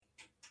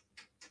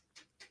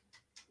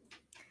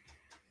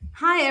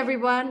Hi,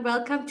 everyone.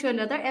 Welcome to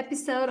another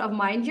episode of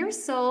Mind Your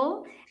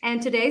Soul.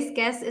 And today's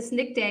guest is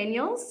Nick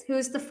Daniels, who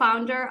is the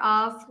founder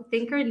of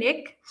Thinker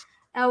Nick.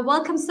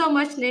 Welcome so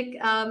much, Nick,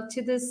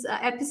 to this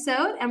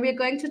episode. And we're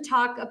going to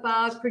talk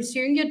about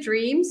pursuing your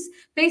dreams,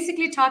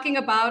 basically talking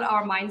about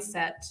our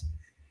mindset.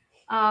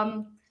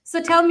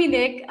 So tell me,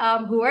 Nick,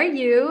 who are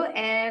you?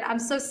 And I'm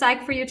so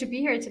psyched for you to be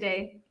here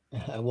today.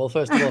 Well,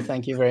 first of all,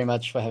 thank you very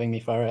much for having me,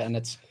 Farah, and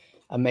it's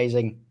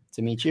amazing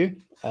to meet you.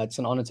 It's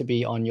an honor to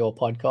be on your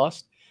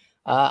podcast.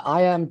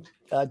 I am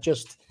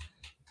just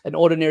an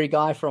ordinary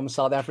guy from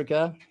South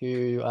Africa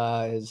who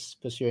is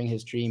pursuing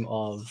his dream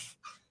of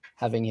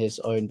having his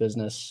own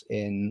business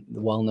in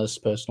the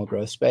wellness, personal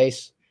growth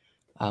space.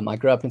 I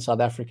grew up in South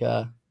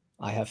Africa.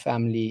 I have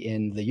family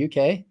in the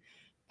UK,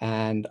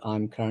 and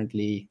I'm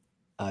currently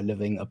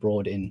living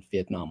abroad in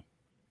Vietnam.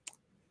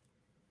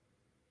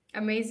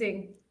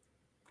 Amazing.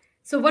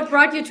 So, what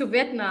brought you to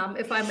Vietnam,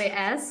 if I may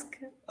ask?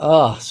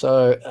 That's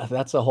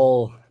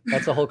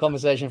a whole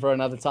conversation for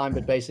another time.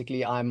 But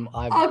basically, I'm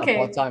a Okay.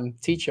 part-time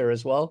teacher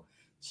as well,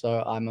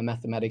 so I'm a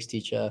mathematics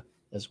teacher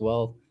as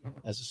well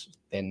as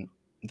then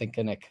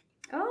Connect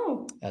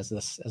Oh, as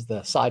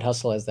the side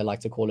hustle as they like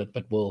to call it,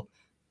 but will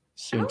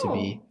soon to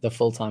be oh. the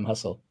full-time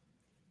hustle.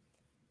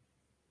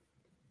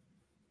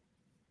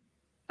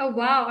 Oh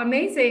wow,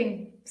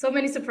 amazing. So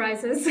many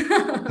surprises.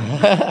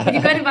 But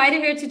you got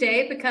invited here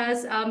today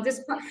because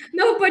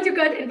no, but you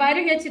got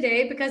invited here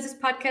today because this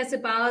podcast is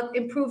about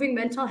improving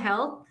mental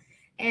health.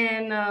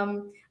 And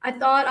I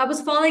thought I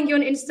was following you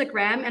on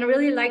Instagram and I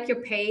really like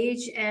your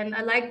page and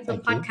I like the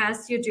Thank you.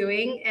 podcast you're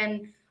doing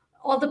and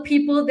all the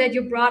people that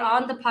you brought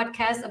on the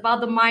podcast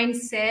about the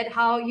mindset,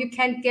 how you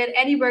can get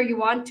anywhere you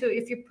want to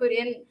if you put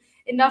in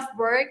enough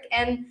work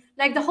and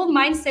like the whole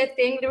mindset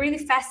thing really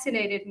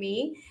fascinated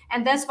me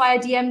and that's why I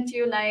DM'd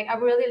you. Like, I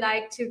really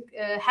like to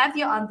have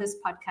you on this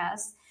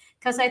podcast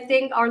because I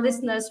think our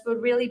listeners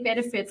would really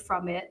benefit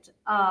from it.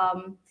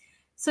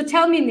 So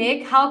tell me,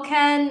 Nick, how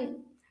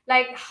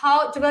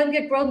developing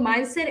a growth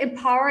mindset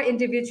empower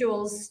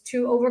individuals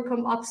to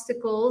overcome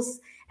obstacles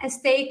and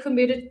stay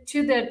committed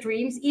to their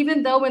dreams,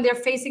 even though when they're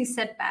facing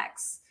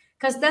setbacks?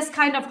 Because that's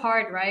kind of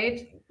hard,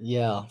 right?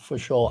 Yeah, for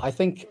sure. I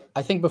think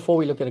before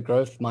we look at a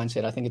growth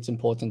mindset, I think it's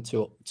important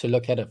to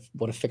look at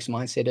what a fixed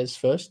mindset is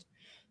first,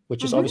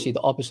 which is Mm-hmm. obviously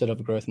the opposite of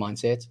a growth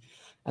mindset.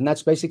 And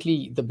that's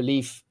basically the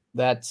belief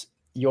that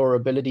your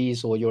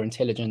abilities or your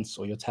intelligence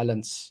or your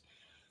talents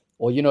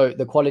or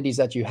the qualities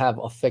that you have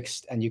are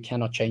fixed and you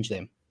cannot change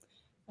them.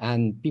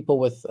 And people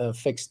with a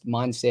fixed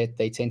mindset,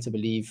 they tend to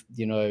believe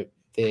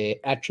their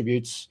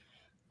attributes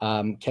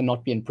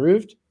cannot be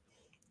improved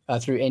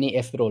through any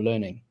effort or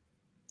learning.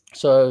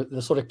 So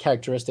the sort of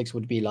characteristics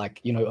would be like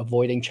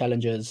avoiding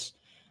challenges.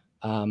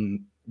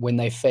 When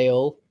they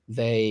fail,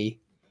 they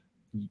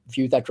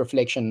view that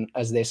reflection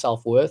as their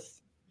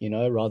self-worth,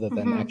 rather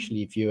than Mm-hmm.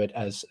 actually view it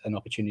as an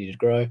opportunity to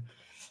grow.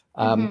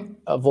 Mm-hmm.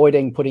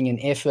 Avoiding putting in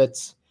effort,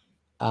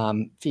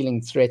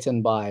 feeling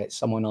threatened by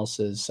someone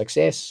else's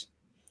success,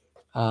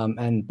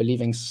 and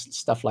believing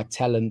stuff like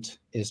talent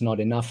is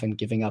not enough and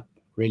giving up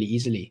really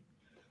easily.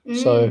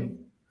 So Mm.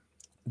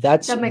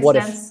 that's That makes what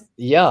if sense.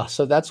 yeah,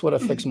 so that's what a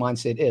fixed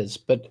mindset is.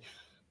 But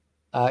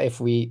if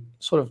we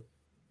sort of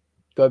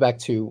go back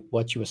to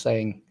what you were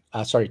saying,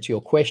 sorry, to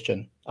your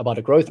question about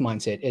a growth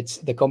mindset, it's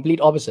the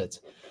complete opposite.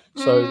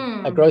 So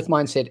a Mm. growth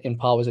mindset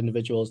empowers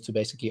individuals to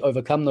basically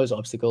overcome those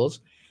obstacles,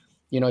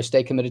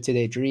 stay committed to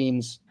their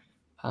dreams,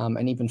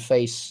 and even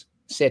face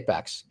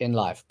setbacks in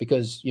life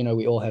because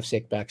we all have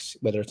setbacks,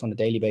 whether it's on a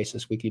daily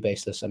basis, weekly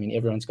basis. I mean,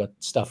 everyone's got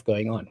stuff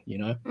going on.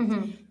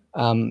 Mm-hmm.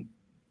 Um,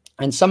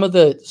 and some of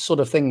the sort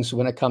of things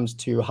when it comes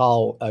to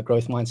how a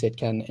growth mindset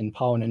can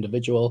empower an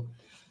individual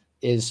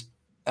is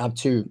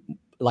to,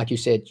 like you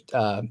said,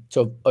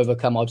 to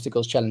overcome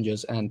obstacles,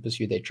 challenges, and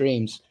pursue their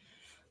dreams.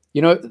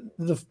 You know,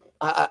 the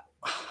I,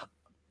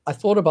 I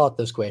thought about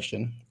this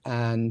question,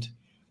 and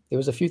there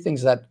was a few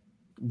things that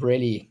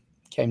really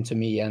came to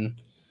me, and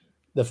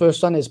the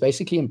first one is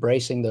basically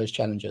embracing those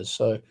challenges.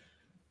 So,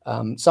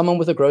 someone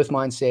with a growth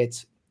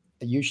mindset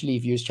usually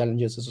views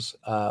challenges as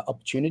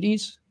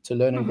opportunities to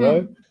learn and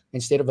grow Mm-hmm.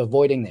 instead of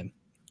avoiding them,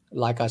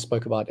 like I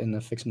spoke about in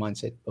the fixed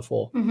mindset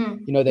before.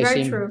 Mm-hmm. They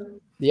Very seem,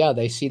 true. yeah,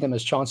 they see them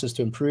as chances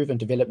to improve and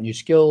develop new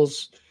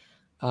skills.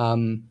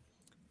 Um,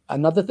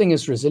 Another thing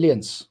is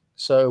resilience.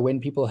 So when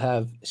people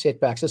have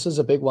setbacks, this is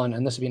a big one,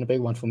 and this has been a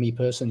big one for me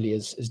personally,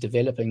 is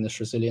developing this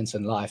resilience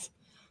in life.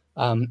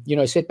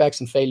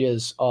 Setbacks and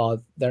failures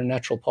they're a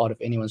natural part of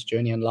anyone's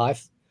journey in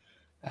life,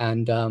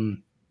 and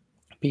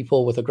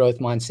people with a growth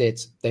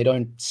mindset, they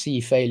don't see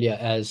failure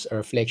as a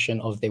reflection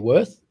of their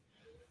worth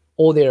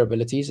or their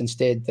abilities.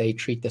 Instead, they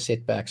treat the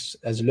setbacks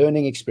as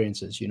learning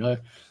experiences.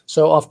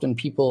 So often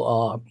people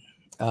are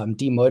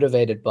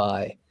demotivated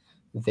by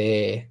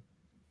their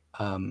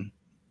um,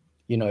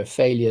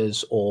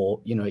 failures, or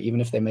even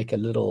if they make a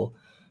little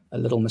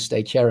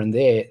mistake here and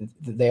there,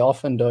 they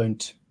often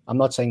don't. I'm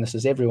not saying this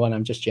is everyone.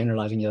 I'm just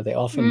generalizing. They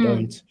often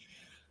Mm.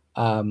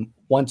 don't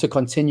want to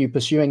continue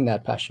pursuing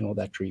that passion or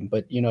that dream.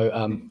 But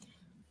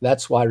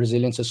that's why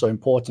resilience is so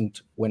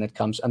important when it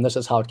comes, and this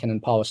is how it can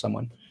empower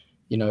someone,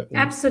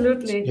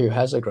 Absolutely. who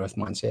has a growth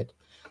mindset.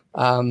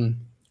 Um,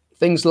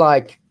 Things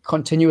like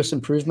continuous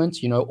improvement,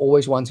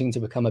 always wanting to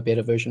become a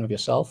better version of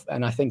yourself.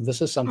 And I think this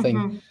is something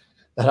Mm-hmm.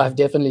 that I've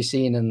definitely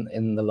seen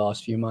in the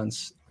last few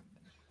months.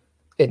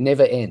 It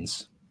never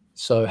ends.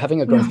 So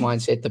having a growth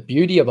mindset, the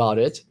beauty about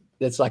it,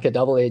 it's like a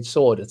double-edged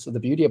sword. It's the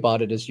beauty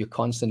about it is you're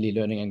constantly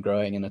learning and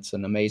growing, and it's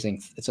an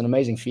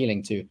amazing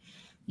feeling to,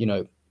 you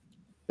know,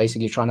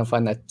 basically trying to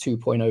find that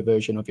 2.0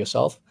 version of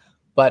yourself.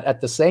 But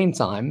at the same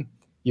time,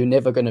 you're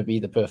never going to be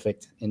the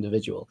perfect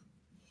individual.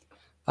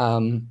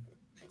 Um,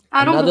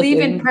 I don't Another believe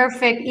in thing,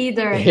 perfect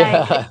either. Like, if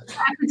yeah,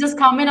 I could just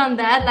comment on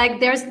that. Like,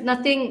 there's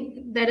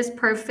nothing that is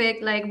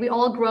perfect. Like, we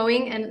all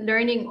growing and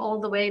learning all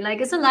the way.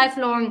 Like, it's a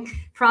lifelong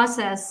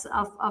process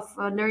of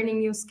learning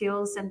new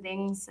skills and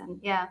things. And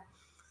yeah.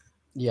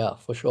 yeah,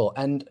 for sure.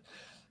 And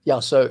yeah,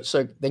 so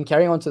then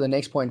carrying on to the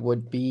next point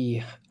would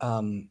be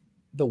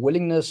the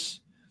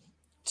willingness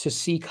to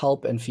seek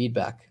help and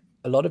feedback.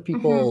 A lot of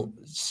people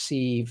Mm-hmm.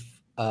 see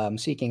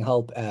seeking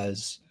help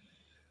as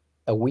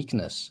a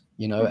weakness,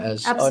 Mm-hmm.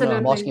 as, oh no, Absolutely.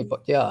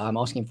 I'm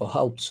asking for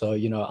help, so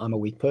I'm a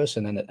weak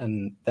person,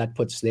 and that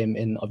puts them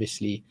in,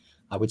 obviously,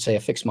 I would say, a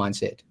fixed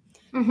mindset.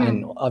 And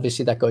Mm-hmm.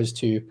 obviously that goes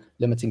to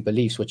limiting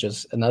beliefs, which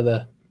is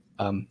another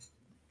um,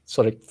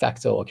 sort of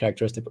factor or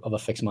characteristic of a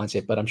fixed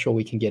mindset. But I'm sure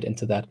we can get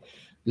into that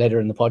later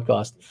in the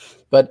podcast.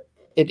 But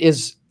it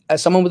is,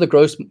 as someone with a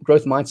growth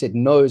mindset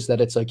knows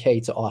that it's okay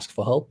to ask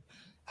for help,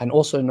 and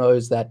also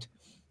knows that,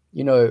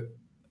 you know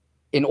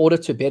in order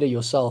to better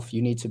yourself,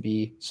 you need to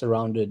be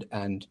surrounded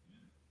and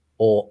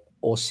or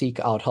seek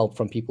out help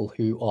from people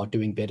who are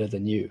doing better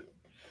than you.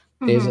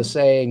 There's a Mm-hmm.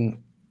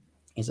 saying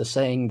is a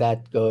saying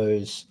that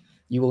goes,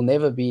 you will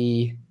never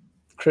be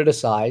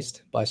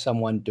criticized by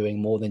someone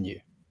doing more than you.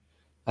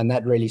 And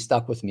that really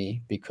stuck with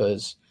me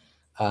because,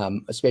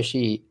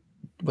 especially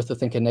with the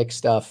Think and Next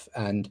stuff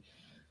and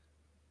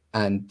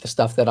the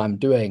stuff that I'm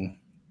doing,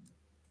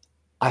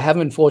 I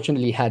haven't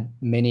unfortunately had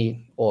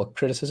many or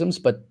criticisms,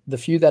 but the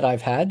few that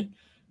I've had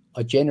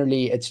are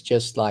generally, it's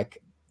just like,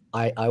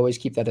 I always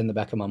keep that in the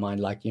back of my mind,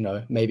 like,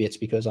 maybe it's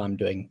because I'm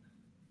doing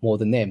more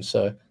than them.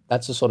 So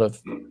that's a sort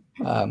of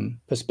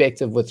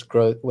perspective with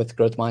growth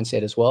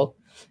mindset as well.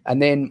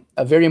 And then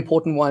a very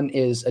important one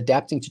is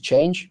adapting to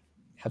change.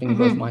 Having a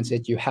growth Mm-hmm.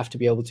 mindset, you have to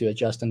be able to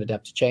adjust and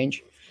adapt to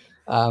change.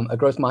 A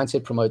growth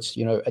mindset promotes,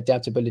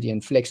 adaptability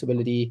and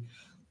flexibility.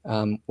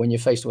 When you're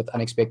faced with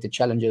unexpected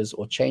challenges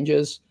or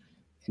changes,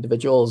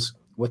 individuals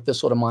with this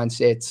sort of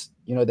mindset,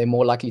 they're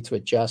more likely to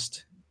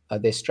adjust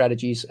their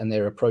strategies and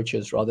their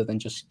approaches rather than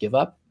just give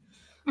up.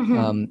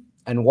 Mm-hmm.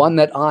 And one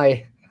that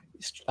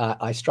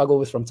I struggle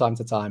with from time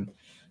to time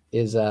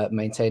is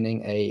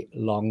maintaining a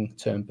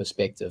long-term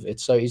perspective.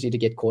 It's so easy to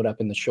get caught up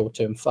in the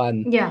short-term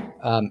fun, Yeah.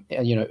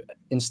 and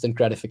instant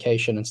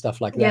gratification and stuff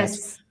like that.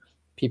 Yes.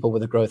 People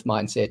with a growth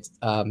mindset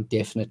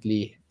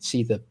definitely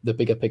see the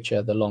bigger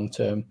picture, the long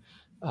term,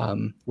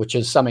 which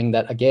is something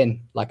that,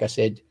 again, like I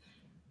said,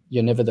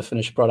 you're never the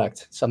finished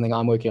product. Something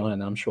I'm working on,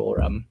 and I'm sure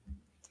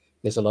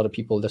there's a lot of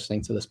people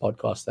listening to this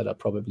podcast that are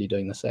probably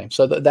doing the same.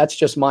 So that's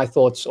just my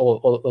thoughts,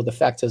 or the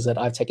factors that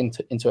I've taken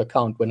into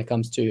account when it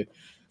comes to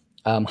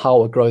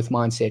how a growth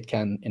mindset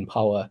can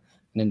empower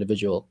an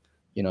individual,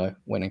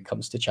 when it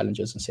comes to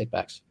challenges and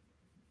setbacks.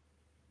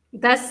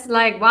 That's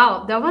like,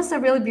 wow, that was a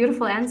really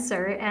beautiful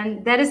answer.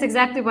 And that is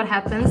exactly what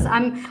happens.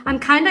 I'm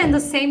kind of in the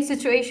same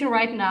situation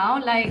right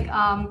now. Like,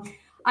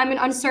 I'm in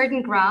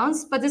uncertain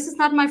grounds, but this is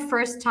not my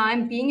first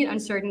time being in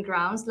uncertain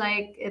grounds.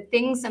 Like,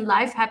 things in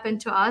life happen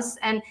to us,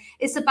 and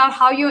it's about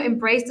how you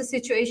embrace the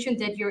situation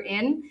that you're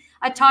in.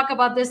 I talk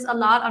about this a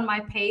lot on my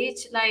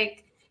page.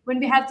 Like, when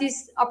we have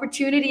these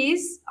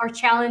opportunities or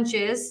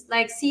challenges,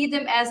 like, see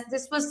them as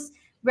this was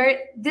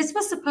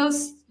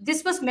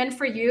meant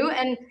for you,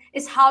 and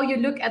it's how you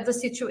look at the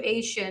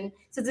situation.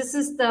 So this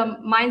is the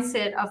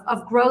mindset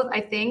of growth, I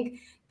think,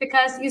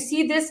 because you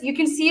see this, you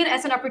can see it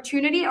as an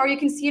opportunity or you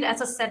can see it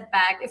as a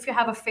setback if you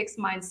have a fixed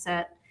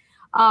mindset.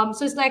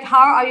 So it's like, how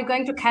are you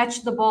going to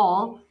catch the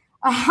ball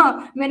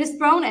when it's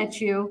thrown at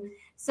you?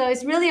 So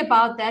it's really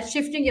about that,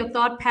 shifting your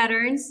thought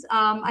patterns.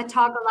 I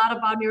talk a lot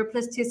about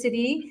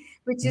neuroplasticity,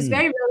 which is Mm,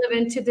 very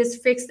relevant to this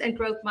fixed and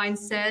growth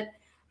mindset.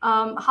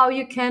 How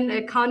you can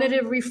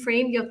cognitively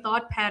reframe your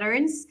thought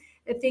patterns,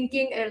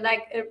 thinking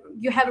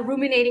you have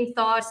ruminating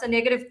thoughts and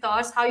negative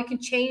thoughts, how you can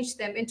change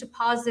them into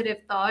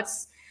positive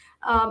thoughts.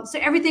 So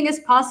everything is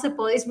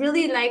possible. It's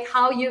really like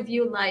how you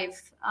view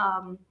life.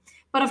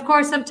 But of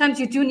course, sometimes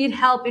you do need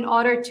help in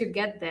order to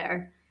get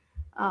there.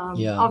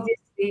 yeah, Obviously,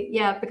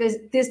 yeah, because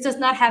this does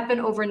not happen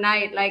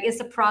overnight. Like, it's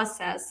a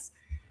process.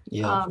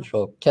 yeah, for Um,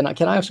 sure. Can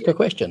I ask a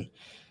question?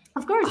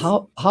 of course.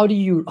 How do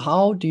you,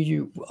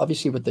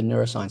 obviously, with the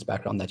neuroscience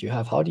background that you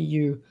have, how do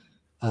you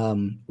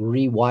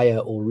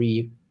rewire or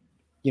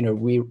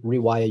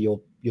rewire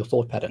your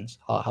thought patterns?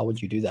 How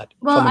would you do that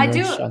Well, from a I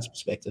do. neuroscience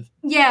perspective?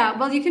 Yeah,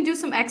 well, you can do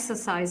some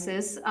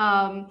exercises.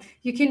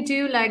 You can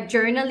do like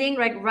journaling,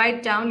 like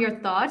write down your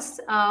thoughts.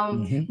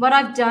 Mm-hmm. What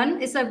I've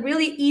done is a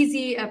really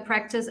easy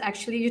practice,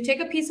 actually. You take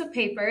a piece of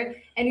paper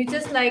and you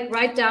just like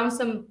write down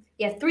some,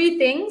 yeah, three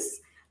things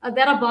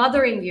that are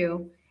bothering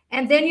you.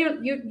 And then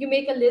you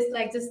make a list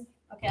like this.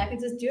 Okay, I can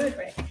just do it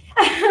right,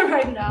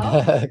 right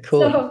now.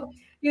 Cool. So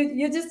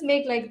you just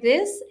make like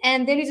this,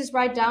 and then you just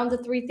write down the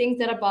three things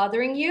that are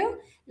bothering you.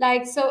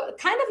 Like, so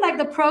kind of like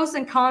the pros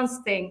and cons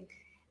thing.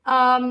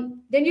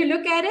 Then you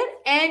look at it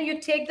and you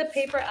take the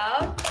paper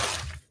out,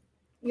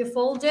 you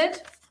fold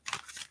it,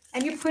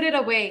 and you put it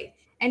away.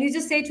 And you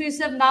just say to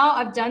yourself, now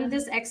I've done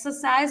this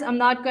exercise. I'm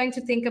not going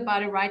to think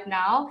about it right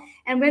now.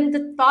 And when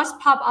the thoughts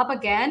pop up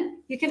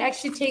again, you can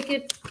actually take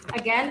it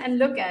again and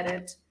look at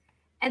it.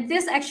 And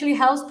this actually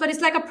helps, but it's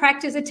like a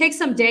practice. It takes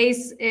some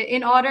days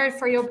in order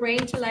for your brain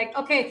to like,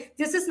 okay,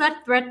 this is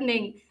not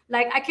threatening.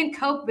 Like, I can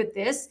cope with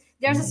this.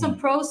 There's some Mm.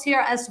 pros here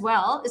as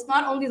well. It's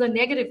not only the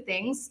negative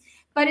things,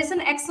 but it's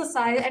an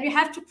exercise and you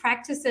have to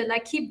practice it,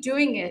 like keep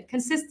doing it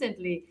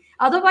consistently.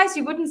 Otherwise,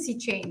 you wouldn't see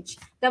change.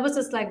 That was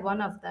just like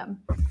one of them.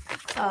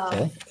 Um,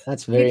 Okay,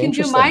 that's you very can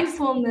do interesting.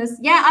 mindfulness.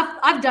 Yeah,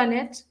 I've done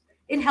it.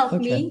 It helped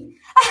Okay, me.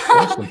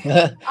 awesome.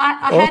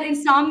 I Well, had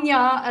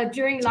insomnia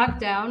during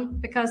lockdown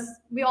because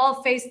we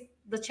all faced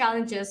the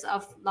challenges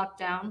of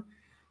lockdown,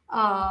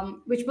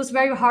 which was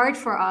very hard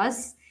for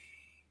us.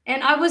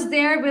 And I was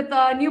there with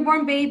a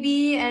newborn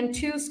baby and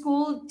two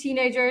school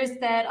teenagers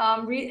that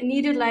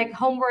needed like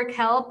homework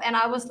help, and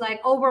I was like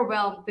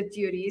overwhelmed with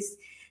duties.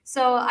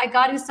 So I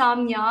got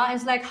insomnia.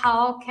 It's like,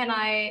 how can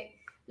I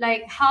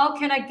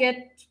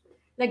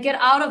get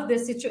out of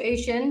this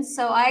situation?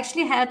 So I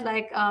actually had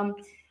like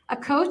a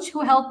coach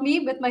who helped me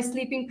with my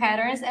sleeping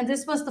patterns, and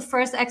this was the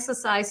first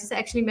exercise he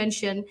actually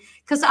mentioned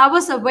because I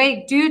was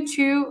awake due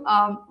to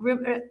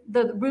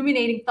the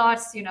ruminating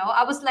thoughts.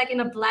 I was like in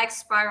a black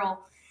spiral.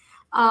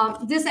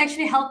 This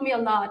actually helped me a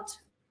lot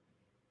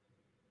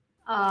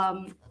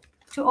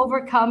to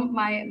overcome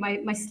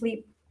my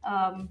sleep.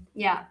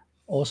 Yeah.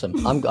 awesome.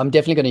 I'm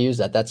definitely going to use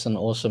that. That's an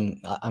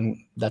awesome.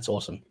 That's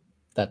awesome.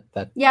 That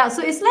Yeah,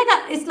 so it's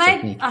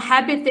like technique. a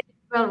habit thing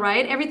as well,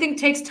 right? Everything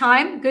takes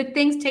time. Good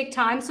things take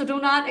time, so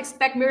do not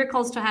expect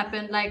miracles to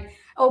happen like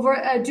over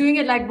doing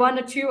it like one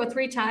or two or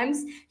three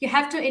times. You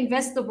have to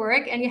invest the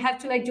work and you have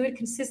to like do it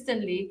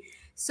consistently.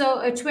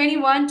 So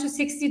 21 to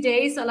 60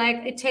 days are like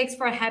it takes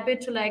for a habit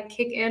to like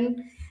kick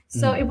in.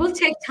 So it Mm. will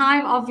take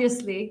time,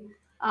 obviously.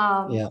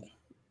 Um, Yeah,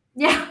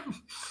 yeah,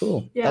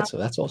 cool. yeah.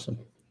 That's awesome.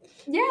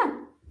 Yeah,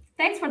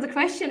 thanks for the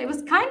question. It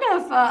was kind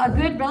of a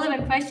good,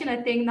 relevant question, I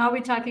think. Now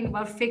we're talking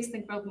about fixed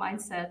and growth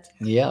mindset.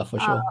 Yeah, for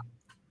Uh, sure.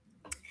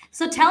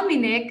 so tell me,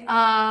 Nick,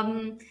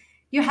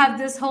 you have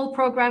this whole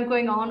program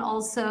going on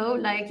also,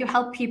 like you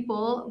help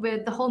people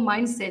with the whole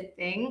mindset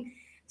thing.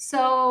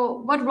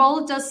 So, what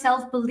role does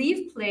self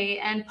belief play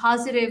and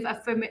positive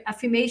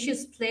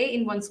affirmations play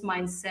in one's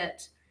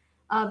mindset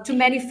to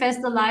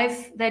manifest the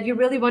life that you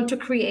really want to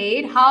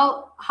create?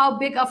 How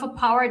big of a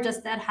power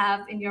does that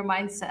have in your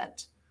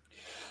mindset?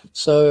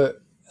 So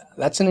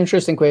that's an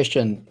interesting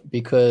question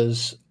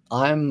because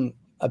I'm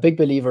a big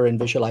believer in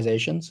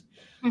visualizations.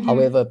 Mm-hmm.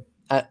 However,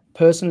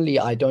 personally,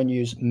 I don't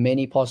use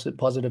many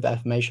positive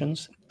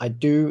affirmations. I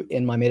do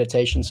in my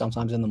meditation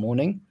sometimes in the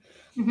morning,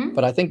 but Mm-hmm.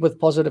 I think with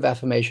positive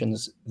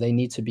affirmations, they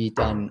need to be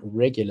done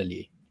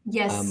regularly.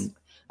 Yes. Um,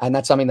 and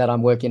that's something that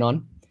I'm working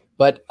on.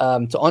 But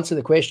to answer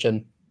the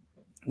question,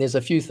 there's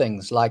a few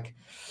things. Like,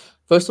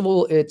 first of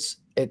all,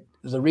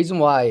 the reason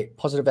why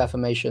positive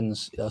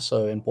affirmations are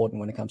so important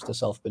when it comes to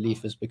self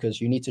belief is because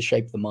you need to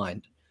shape the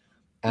mind,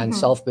 and Mm-hmm.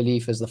 self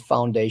belief is the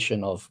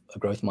foundation of a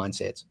growth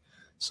mindset.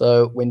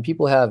 So when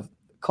people have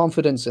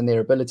confidence in their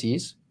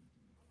abilities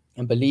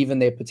and believe in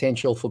their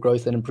potential for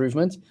growth and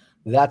improvement,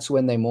 that's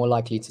when they're more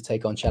likely to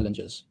take on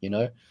challenges,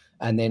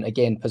 and then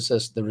again,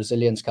 persist. The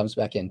resilience comes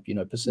back in,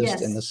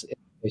 persist in Yes. this in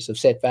the face of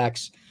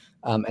setbacks,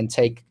 and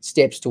take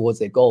steps towards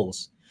their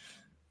goals.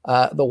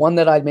 The one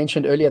that I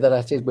mentioned earlier that I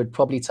said would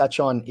probably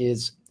touch on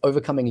is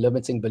overcoming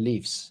limiting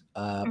beliefs.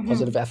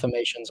 Positive Mm-hmm.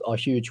 affirmations are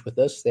huge with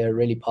this. They're a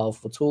really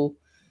powerful tool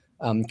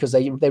because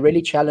they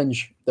really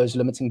challenge those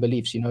limiting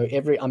beliefs.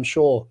 I'm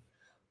sure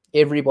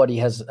everybody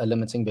has a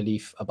limiting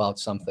belief about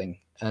something,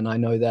 and I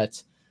know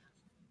that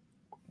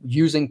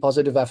using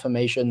positive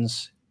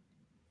affirmations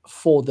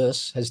for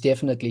this has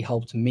definitely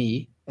helped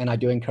me, and I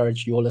do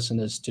encourage your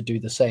listeners to do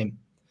the same.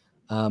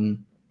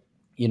 Um,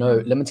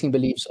 Limiting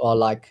beliefs are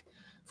like,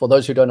 for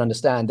those who don't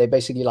understand, they're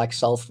basically like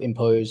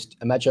self-imposed,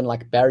 imagine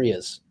like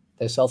barriers.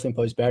 They're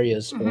self-imposed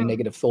barriers or Mm-hmm.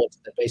 negative thoughts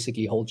that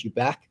basically hold you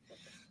back.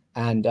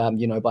 And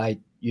by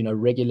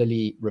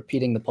regularly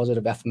repeating the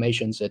positive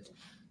affirmations, it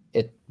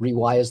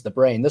rewires the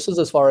brain. This is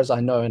as far as I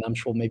know, and I'm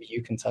sure maybe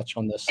you can touch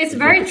on this It's with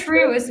your very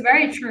true. experience. It's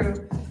very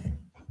true.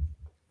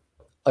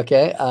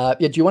 Okay.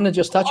 Yeah. Do you want to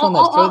just touch on Oh,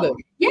 that oh, further? oh.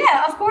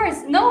 Yeah, of course.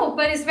 No,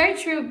 but it's very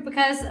true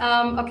because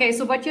okay,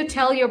 so what you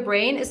tell your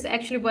brain is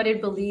actually what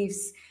it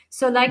believes.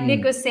 So like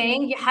Nick Mm. was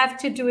saying, you have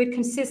to do it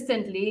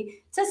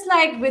consistently. Just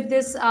like with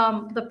this,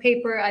 the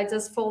paper I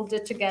just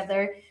folded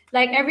together,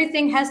 like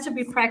everything has to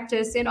be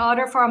practiced in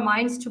order for our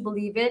minds to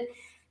believe it.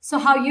 So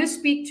how you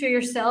speak to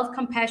yourself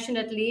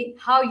compassionately,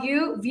 how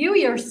you view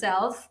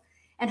yourself,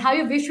 and how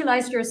you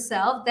visualize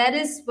yourself, that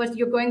is what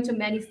you're going to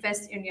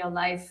manifest in your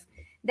life.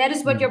 That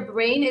is what Mm. your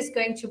brain is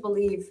going to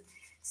believe.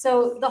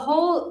 So the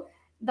whole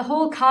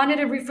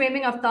cognitive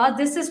reframing of thought,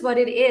 this is what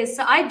it is.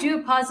 So I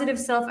do positive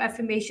self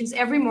affirmations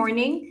every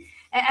morning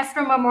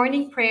after my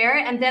morning prayer,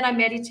 and then I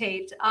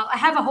meditate. I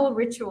have a whole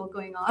ritual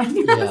going on.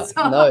 Yeah.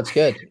 No, So it's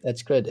good.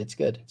 That's good. It's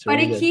good. It's but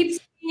really it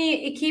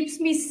good. keeps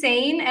me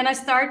sane, and I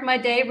start my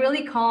day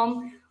really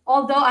calm.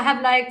 Although I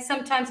have like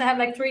sometimes I have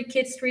like three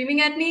kids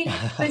screaming at me,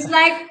 but it's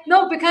like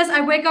no, because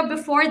I wake up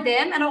before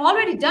them and I've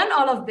already done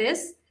all of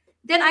this.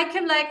 Then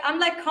I'm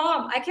like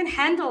calm, I can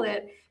handle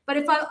it. But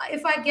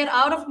if I get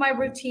out of my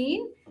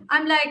routine,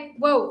 I'm like,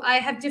 whoa, I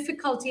have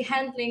difficulty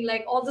handling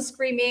like all the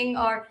screaming,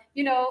 or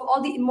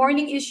all the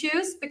morning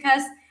issues,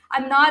 because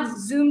I'm not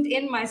zoomed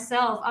in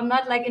myself, I'm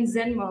not like in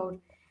zen mode.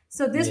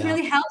 So this Yeah.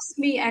 really helps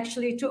me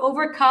actually to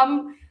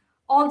overcome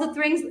all the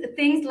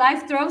things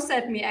life throws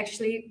at me,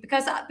 actually,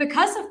 because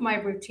of my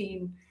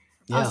routine.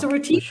 Yeah, So for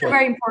routines are sure.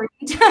 very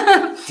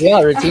important.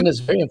 Yeah, routine is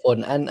very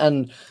important.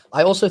 And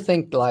I also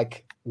think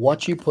like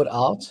what you put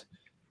out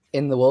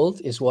in the world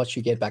is what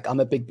you get back. I'm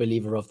a big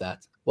believer of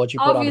that. What you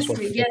put out is what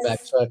Obviously, you get back.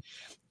 yes, So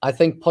I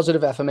think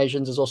positive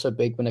affirmations is also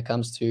big when it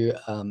comes to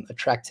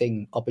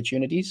attracting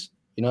opportunities.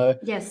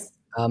 yes.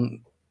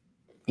 Um,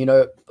 you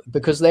know,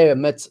 because they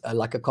emit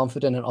like a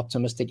confident and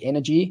optimistic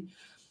energy.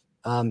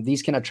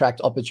 These can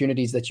attract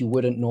opportunities that you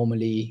wouldn't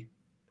normally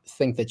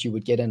think that you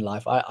would get in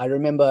life. I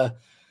remember.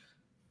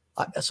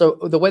 So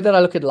the way that I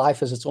look at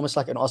life is it's almost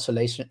like an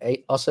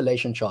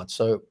oscillation chart.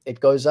 So it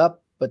goes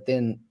up, but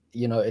then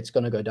it's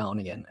going to go down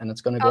again, and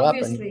it's going to go up,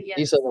 and Obviously,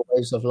 these are yes. the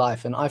waves of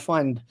life. And I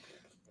find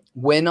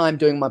when I'm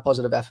doing my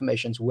positive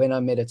affirmations, when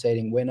I'm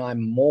meditating, when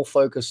I'm more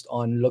focused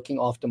on looking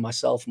after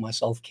myself, my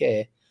self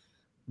care,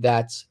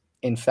 that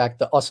in fact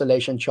the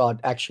oscillation chart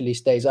actually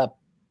stays up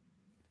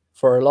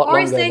for a lot Or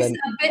it longer stays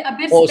than a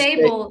bit or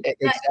stable.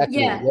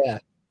 exactly, Yeah. yeah.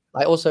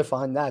 I also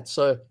find that.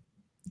 So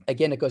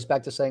again, it goes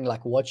back to saying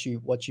like what you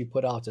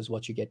put out is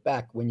what you get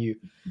back. When you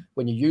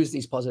use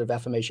these positive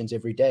affirmations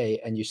every day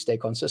and you stay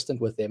consistent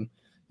with them,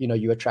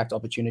 you attract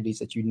opportunities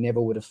that you never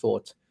would have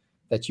thought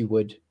that you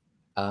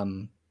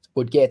um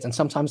would get. And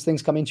sometimes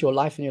things come into your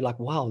life and you're like,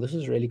 wow, this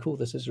is really cool,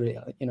 this is really,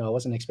 I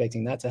wasn't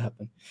expecting that to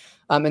happen.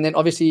 And then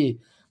obviously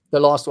the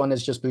last one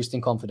is just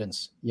boosting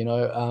confidence.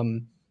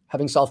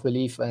 Having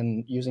self-belief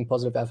and using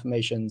positive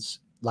affirmations,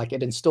 like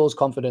it instills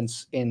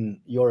confidence in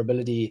your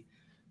ability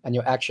and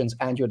your actions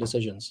and your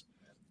decisions.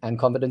 And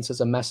confidence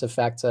is a massive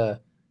factor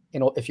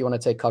if you want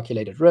to take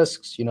calculated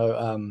risks,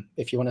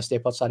 if you want to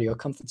step outside of your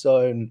comfort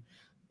zone,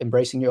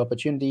 embracing new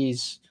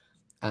opportunities,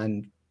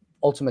 and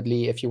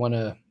ultimately if you want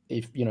to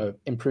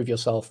improve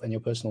yourself and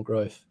your personal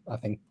growth. I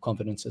think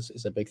confidence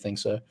is a big thing.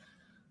 So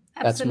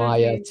that's my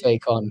Absolutely.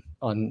 take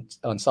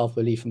on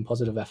self-belief and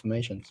positive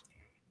affirmations.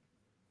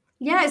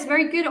 Yeah, it's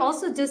very good.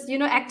 Also, just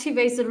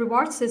activates the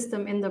reward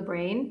system in the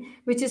brain,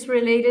 which is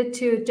related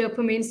to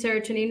dopamine,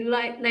 serotonin,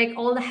 like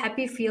all the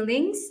happy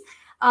feelings.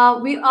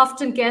 We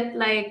often get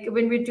like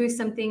when we do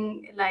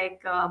something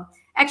like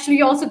actually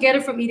you also get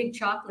it from eating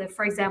chocolate,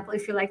 for example,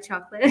 if you like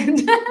chocolate.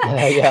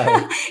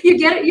 Yeah. You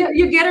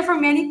get it from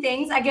many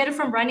things. I get it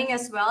from running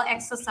as well,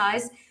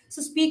 exercise.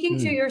 So speaking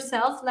to Mm,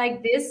 yourself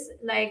like this,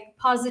 like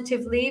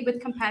positively with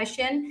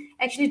compassion,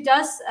 actually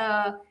does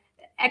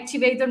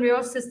activate the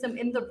neural system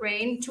in the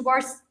brain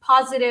towards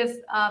positive,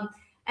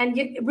 and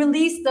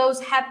release those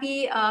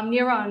happy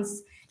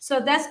neurons. So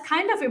that's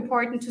kind of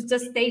important to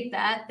just state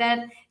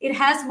that it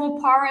has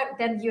more power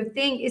than you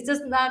think. It's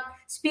just not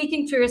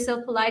speaking to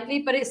yourself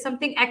politely, but it's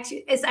something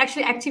it's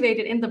actually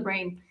activated in the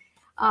brain.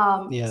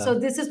 yeah. So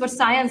this is what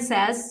science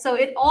says. So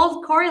it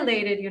all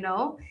correlated,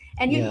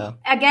 and Yeah.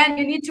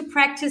 you need to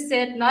practice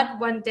it not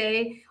one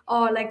day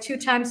or like two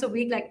times a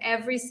week, like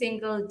every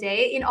single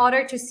day, in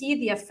order to see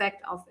the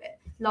effect of it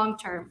long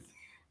term.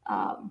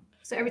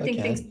 So everything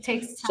Okay.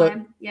 takes So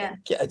time. Yeah,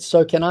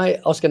 so can I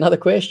ask another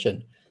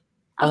question?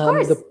 of The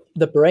course.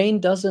 the brain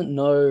doesn't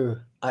know,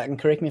 and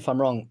correct me if I'm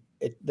wrong,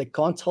 they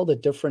can't tell the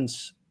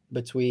difference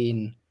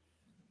between,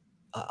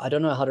 I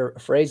don't know how to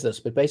phrase this,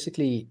 but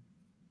basically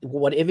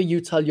whatever you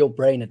tell your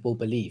brain, it will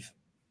believe,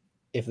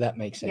 if that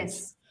makes sense.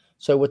 Yes.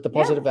 So with the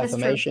Yeah, positive that's true.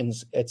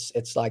 affirmations,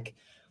 it's like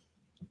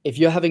if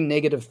you're having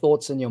negative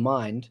thoughts in your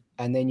mind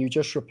and then you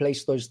just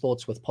replace those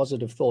thoughts with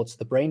positive thoughts,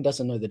 the brain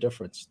doesn't know the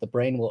difference. The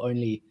brain will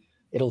only,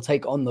 it'll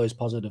take on those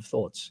positive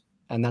thoughts.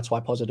 And that's why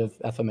positive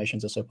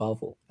affirmations are so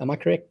powerful. Am I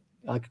correct?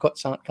 I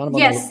got kind of on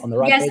Yes, the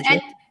right yes, page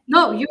and there?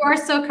 no, you are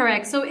so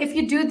correct. So if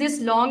you do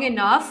this long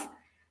enough,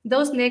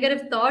 those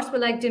negative thoughts will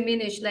like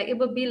diminish. Like it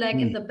will be like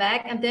in Mm, the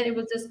back, and then it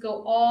will just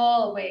go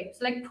all away.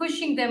 It's like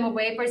pushing them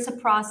away, but it's a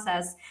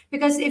process.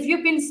 Because if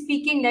you've been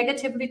speaking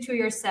negatively to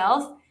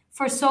yourself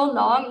for so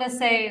long, let's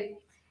say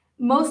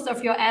most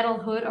of your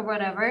adulthood or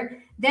whatever,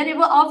 then it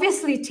will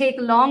obviously take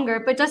longer,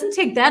 but it doesn't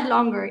take that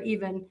longer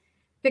even,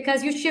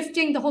 because you're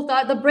shifting the whole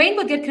thought. The brain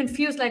will get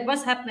confused, like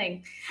what's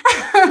happening,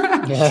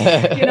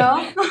 you Yeah,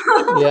 know.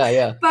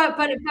 yeah, But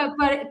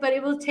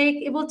it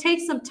will take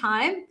some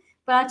time.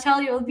 But I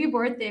tell you, it'll be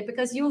worth it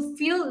because you'll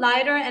feel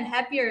lighter and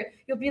happier.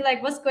 You'll be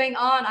like, what's going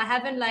on? I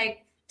haven't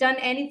like done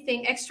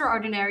anything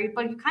extraordinary,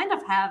 but you kind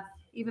of have,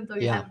 even though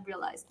you yeah. haven't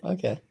realized it.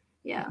 Okay,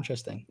 Yeah.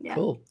 interesting. Yeah.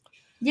 Cool.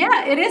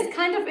 Yeah, it is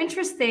kind of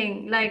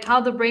interesting, like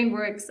how the brain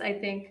works, I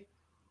think.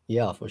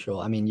 Yeah, for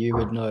sure. I mean, you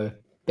would know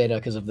better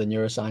because of the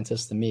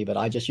neuroscientists than me, but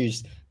I just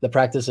use the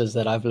practices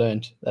that I've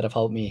learned that have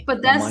helped me,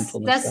 But my that's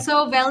mindfulness that's stuff.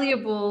 so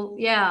valuable,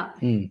 yeah,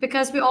 Mm.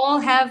 because we all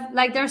have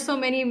like there's so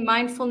many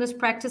mindfulness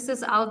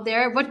practices out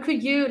there. What do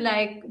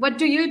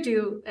you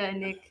do,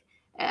 Nick,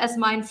 as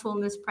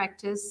mindfulness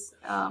practice?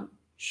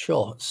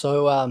 Sure.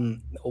 So,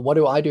 what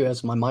do I do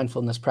as my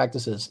mindfulness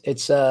practices?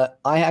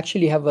 I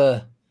actually have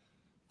a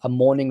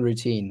morning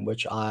routine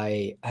which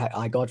I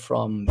got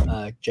from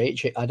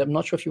I'm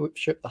not sure if you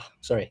sure,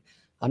 sorry,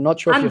 I'm not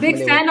sure if I'm you're big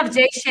familiar with fan of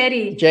Jay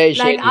Shetty. Jay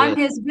Like Shetty. I'm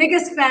his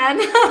biggest fan.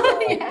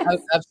 I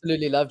Yes.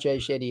 absolutely love Jay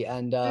Shetty,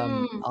 and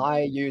Mm.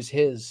 I use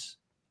his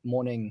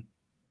morning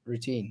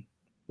routine,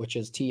 which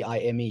is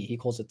Time. He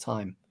calls it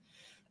time,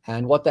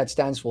 and what that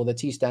stands for, the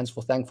T stands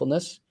for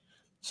thankfulness,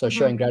 so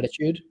showing Hmm.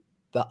 gratitude.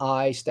 The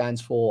I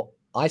stands for,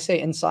 I say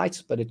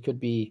insights, but it could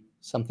be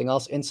something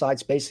else.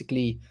 Insights,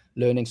 basically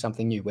learning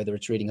something new, whether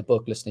it's reading a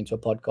book, listening to a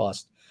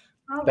podcast,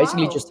 Oh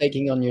basically just wow.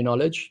 taking on new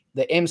knowledge.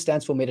 The M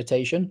stands for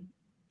meditation,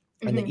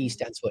 and the E Hmm.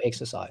 stands for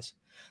exercise.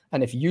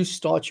 And if you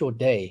start your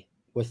day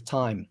with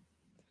time,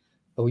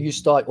 or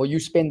you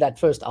spend that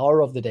first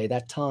hour of the day,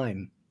 that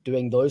time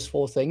doing those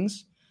four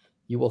things,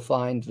 you will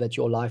find that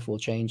your life will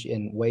change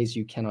in ways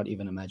you cannot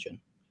even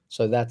imagine.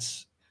 So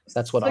that's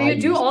what So I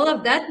you do use. all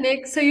of that,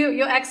 Nick. So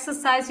you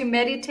exercise, you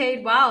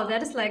meditate. Wow,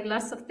 that is like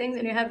lots of things,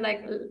 and you have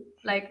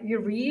like you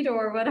read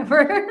or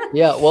whatever.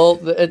 Yeah, well,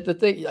 the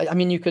thing, I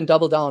mean, you can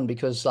double down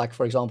because, like,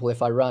 for example,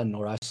 if I run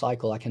or I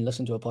cycle, I can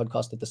listen to a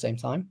podcast at the same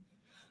time.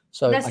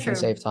 So That's I can true.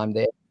 save time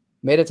there.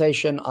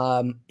 Meditation,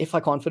 if I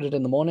can't fit it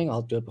in the morning,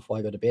 I'll do it before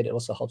I go to bed. It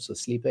also helps with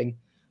sleeping.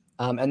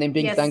 And then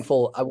being Yes.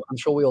 thankful, I'm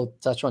sure we'll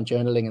touch on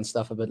journaling and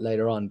stuff a bit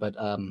later on, but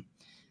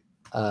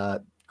uh,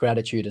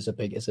 gratitude is a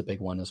big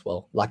one as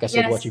well. Like I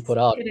said, what you Yes, put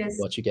out, it is.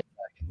 what you get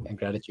back, and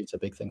gratitude's a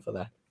big thing for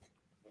that.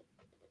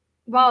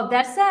 Wow,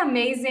 that's an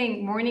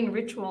amazing morning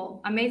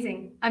ritual.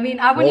 Amazing. I mean,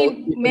 I would Well,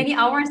 need many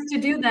hours to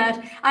do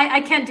that.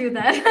 I can't do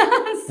that.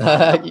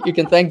 you So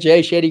can thank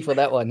Jay Shetty for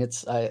that one.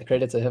 It's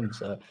credit to him.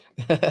 So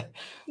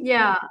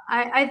yeah,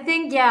 I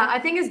think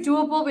it's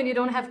doable when you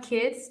don't have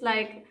kids.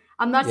 Like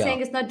I'm not yeah,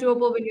 saying it's not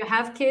doable when you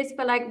have kids,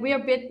 but like we're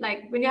a bit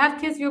like when you have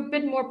kids, you're a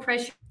bit more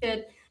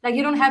pressured. Like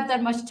you don't have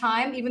that much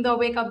time, even though I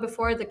wake up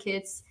before the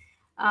kids.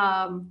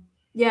 Um,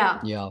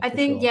 yeah, yeah, I for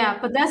think sure. yeah,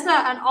 but that's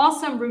an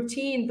awesome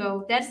routine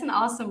though. That's an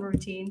awesome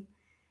routine.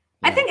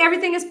 I Yeah, think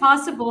everything is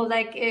possible.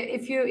 Like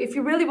if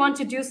you really want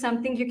to do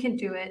something, you can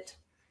do it.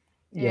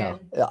 yeah.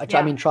 I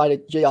Yeah. mean, try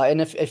to, yeah.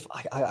 And if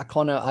I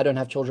can't, I don't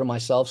have children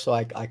myself, so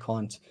I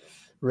can't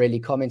really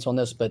comment on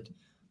this, but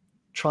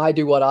try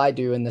do what I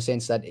do in the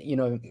sense that,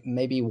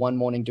 maybe one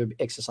morning do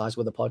exercise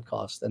with a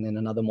podcast, and then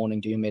another morning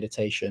do your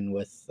meditation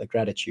with a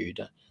gratitude.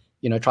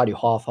 Try to do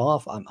half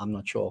half. I'm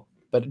not sure,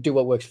 but do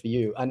what works for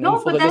you, and No,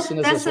 for but the that's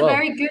listeners that's as a well.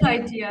 very good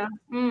idea.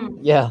 Mm.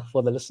 Yeah,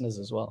 for the listeners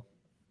as well.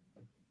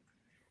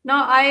 No,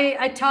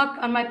 I talk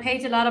on my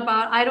page a lot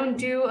about I don't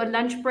do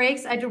lunch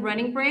breaks. I do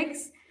running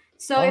breaks.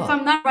 So if Ah,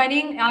 I'm not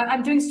running,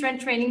 I'm doing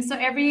strength training. So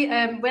every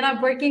when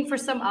I'm working for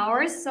some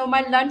hours, so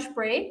my lunch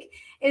break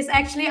is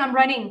actually I'm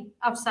running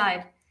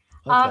outside.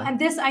 okay. And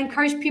this I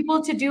encourage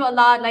people to do a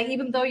lot. Like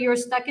even though you're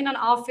stuck in an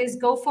office,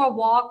 go for a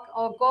walk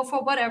or go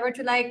for whatever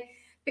to like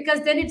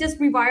because then it just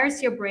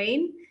rewires your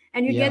brain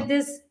and Yeah,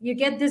 you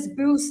get this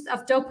boost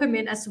of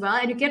dopamine as well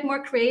and you get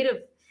more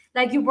creative,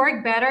 like you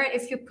work better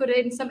if you put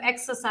in some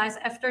exercise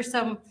after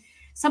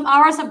some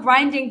hours of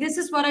grinding. This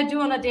is what I do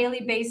on a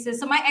daily basis.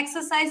 So my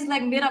exercise is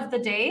like mid of the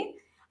day,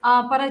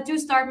 but I do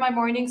start my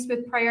mornings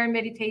with prayer and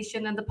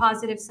meditation and the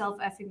positive self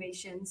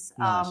affirmations.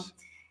 nice,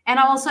 And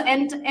I also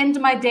end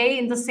my day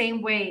in the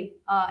same way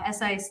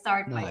as I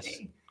start my nice,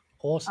 day.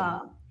 awesome. Uh,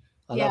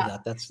 I love yeah.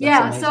 that. That's Yeah.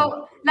 amazing.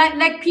 So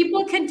like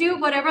people can do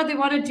whatever they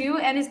want to do.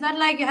 And it's not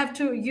like you have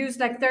to use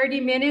like 30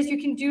 minutes. You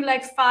can do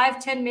like 5,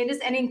 10 minutes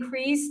and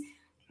increase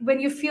when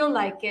you feel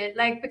like it.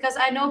 Like because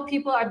I know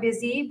people are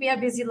busy. We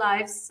have busy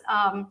lives.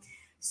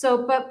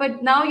 So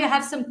but now you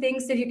have some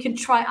things that you can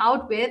try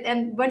out with.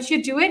 And once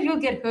you do it, you'll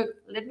get hooked.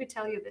 Let me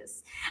tell you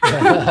this.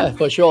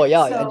 For sure,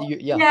 yeah, and So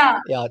yeah.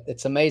 yeah,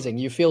 it's amazing.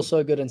 You feel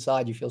so good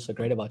inside. You feel so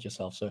great about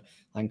yourself. So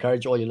I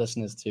encourage all your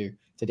listeners to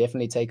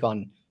definitely take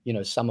on,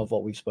 some of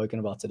what we've spoken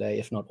about today,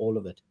 if not all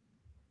of it.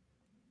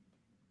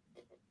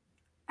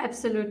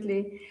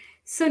 Absolutely.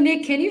 So,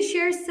 Nick, can you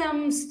share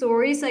some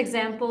stories,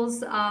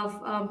 examples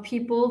of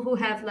people who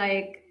have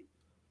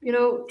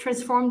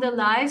transformed their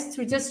lives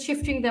through just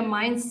shifting their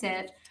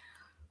mindset,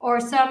 or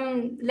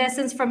some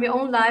lessons from your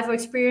own life or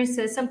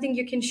experiences? Something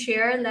you can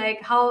share,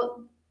 like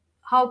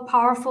how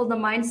powerful the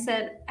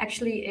mindset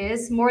actually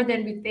is, more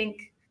than we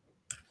think.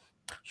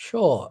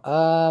 Sure.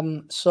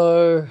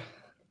 So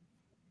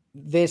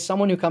there's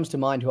someone who comes to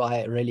mind who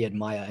I really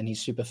admire, and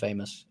he's super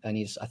famous, and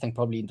he's, I think,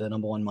 probably the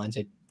number one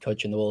mindset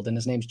coach in the world, and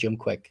his name's Jim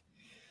Quick.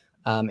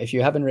 If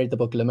you haven't read the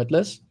book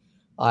Limitless,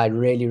 I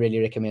really, really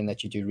recommend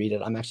that you do read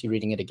it. I'm actually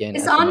reading it again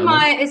It's at the on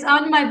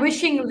moment. my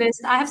wishing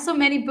list. I have so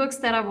many books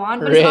that I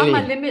want, but Really?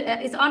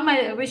 it's on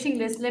my wishing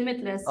list,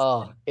 Limitless.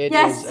 Oh, it is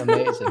Yes.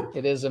 amazing.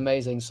 It is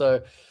amazing.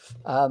 So,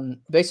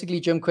 basically,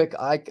 Jim Quick,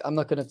 I'm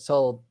not going to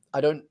tell,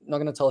 not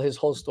going to tell his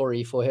whole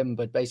story for him,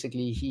 but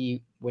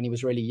basically, when he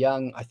was really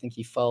young, I think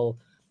he fell,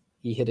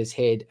 he hit his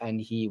head, and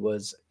he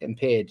was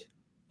impaired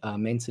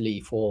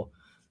mentally for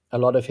a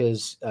lot of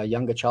his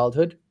younger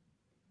childhood.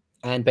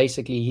 And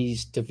basically,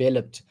 he's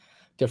developed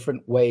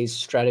different ways,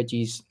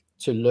 strategies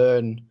to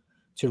learn,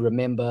 to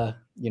remember,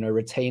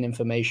 retain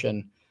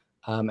information.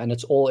 And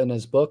it's all in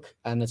his book,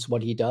 and it's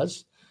what he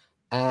does.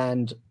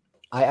 And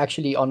I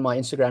actually, on my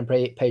Instagram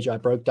page, I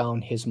broke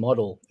down his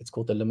model. It's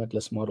called the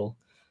Limitless model.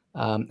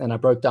 And I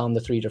broke down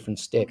the three different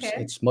steps.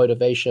 Okay. It's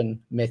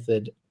motivation,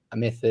 methods,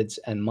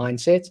 and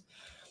mindset.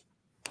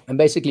 And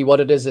basically what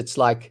it is, it's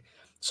like,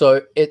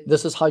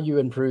 this is how you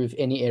improve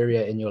any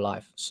area in your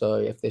life. So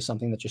if there's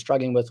something that you're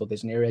struggling with, or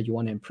there's an area you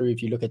want to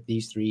improve, you look at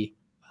these three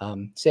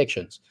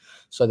sections.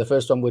 So the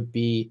first one would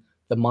be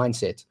the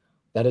mindset.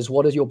 That is,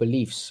 what are your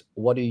beliefs?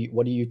 What are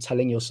you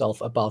telling yourself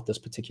about this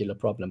particular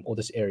problem or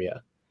this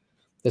area?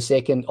 The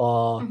second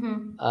are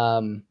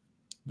Mm-hmm.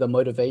 the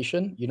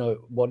motivation.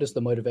 What is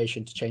the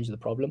motivation to change the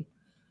problem?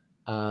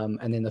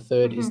 And then the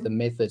third is the Mm-hmm.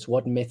 methods.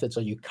 What methods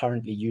are you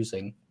currently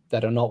using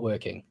that are not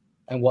working?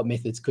 And what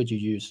methods could you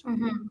use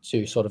Mm-hmm.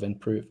 to sort of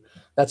improve?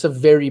 That's a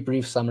very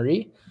brief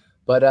summary,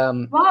 but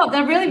Wow,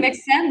 that really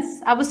makes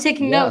sense. I was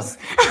taking yeah. notes.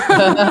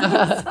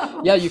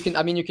 Yeah, So, you can.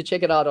 I mean, you could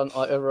check it out on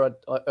over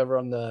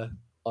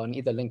on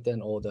either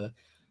LinkedIn or the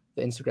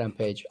Instagram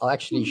page. I'll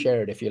actually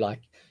share it if you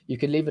like. You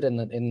can leave it in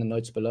the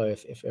notes below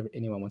if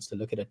anyone wants to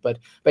look at it. But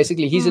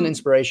basically, he's an mm,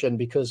 inspiration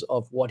because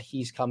of where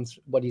he's come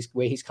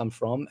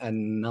from,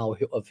 and now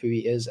of who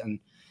he is, and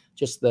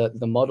just the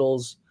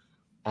models.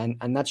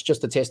 And that's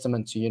just a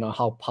testament to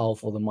how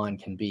powerful the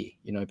mind can be.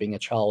 Being a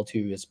child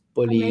who is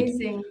bullied,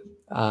 amazing.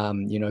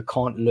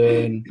 can't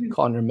learn,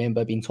 can't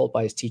remember, being told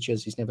by his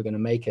teachers he's never going to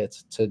make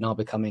it, to now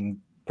becoming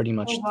pretty Oh,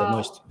 much the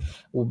most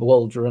wow.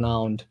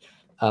 world-renowned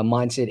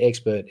mindset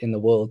expert in the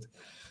world.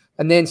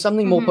 And then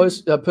something more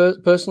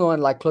Mm-hmm. personal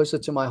and like closer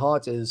to my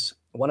heart is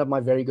one of my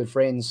very good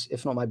friends,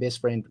 if not my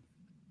best friend,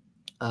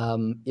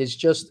 is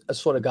just a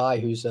sort of guy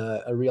who's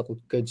a real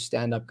good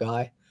stand-up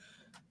guy.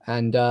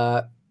 And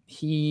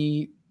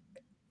he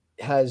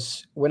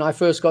has, when I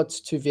first got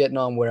to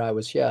Vietnam, where I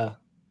was here,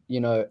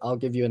 I'll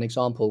give you an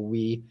example.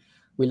 We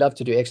love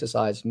to do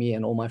exercise, me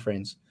and all my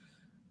friends.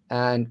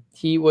 And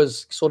he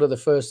was sort of the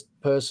first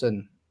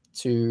person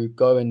to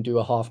go and do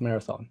a half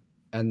marathon,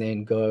 and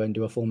then go and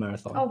do a full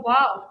marathon, Oh,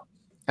 wow.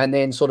 and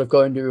then sort of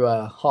go and do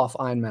a half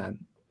Ironman.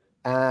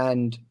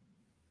 And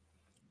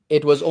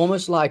it was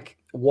almost like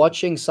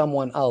watching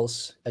someone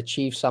else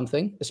achieve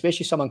something,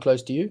 especially someone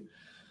close to you,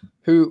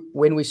 who,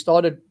 when we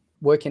started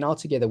working out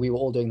together, we were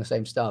all doing the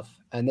same stuff.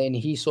 And then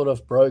he sort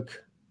of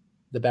broke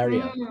the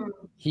barrier. Mm,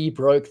 He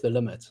broke the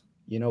limit.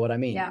 You know what I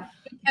mean? yeah.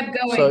 It kept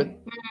So, going.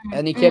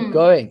 and he kept Mm,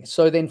 going.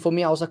 So then for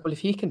me, I was like, well, if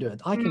he can do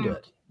it, I can do mm,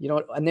 it.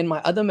 And then my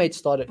other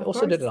mates of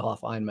also did course. a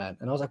half Ironman.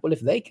 And I was like, well,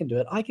 if they can do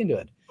it, I can do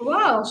it.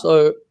 Wow.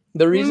 So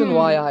the reason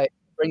why Mm, I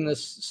bring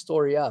this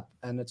story up,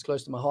 and it's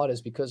close to my heart,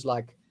 is because,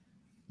 like,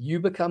 you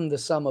become the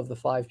sum of the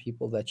five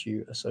people that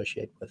you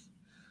associate with.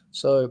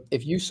 So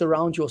if you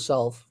surround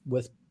yourself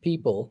with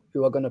people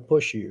who are going to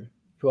push you,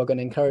 who are going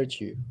to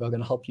encourage you, who are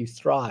going to help you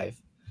thrive,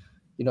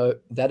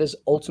 that is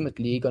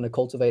ultimately going to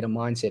cultivate a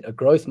mindset, a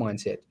growth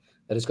mindset,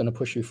 that is going to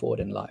push you forward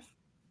in life.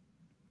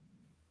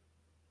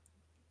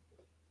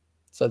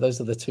 So those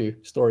are the two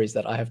stories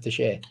that I have to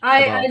share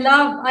I about.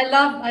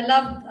 love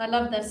I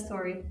love that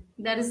story.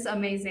 That is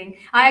amazing.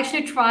 I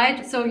actually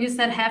tried. So you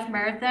said half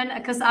marathon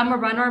because I'm a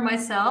runner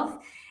myself,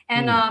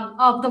 and Hmm.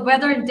 oh, the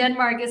weather in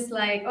Denmark is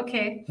like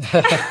okay,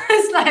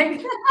 it's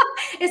like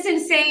it's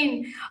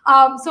insane.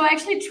 So I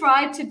actually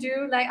tried to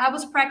do like I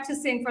was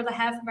practicing for the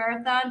half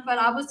marathon, but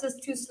I was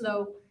just too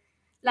slow.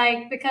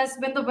 Like because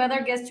when the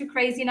weather gets too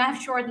crazy and I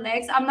have short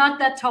legs, I'm not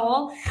that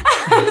tall,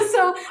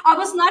 so I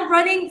was not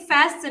running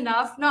fast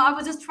enough. No, I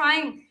was just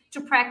trying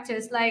to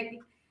practice, like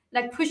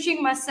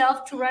pushing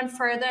myself to run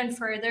further and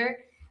further.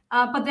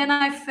 But then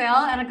I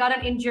fell and I got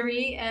an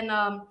injury, and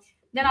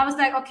then I was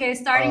like, okay,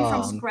 starting from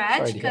Oh, I'm sorry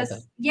scratch. to hear that.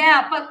 Because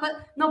yeah, but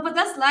no, but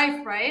that's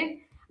life, right?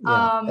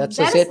 Yeah, that's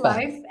a That is setback.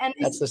 life, and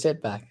That's it's the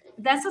setback.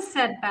 that's a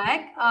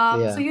setback. So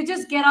Yeah. you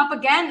just get up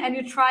again and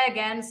you try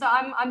again. So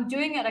I'm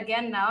doing it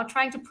again now,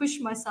 trying to push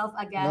myself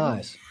again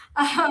Nice.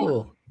 uh,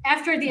 Cool.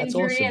 after the That's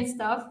injury and awesome.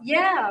 stuff.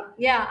 Yeah,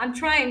 yeah, I'm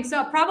trying. So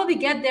I'll probably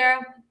get there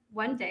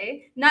one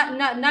day. Not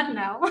now.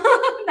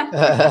 Not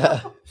for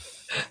now.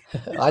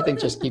 I think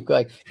just keep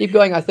going. Keep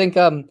going. I think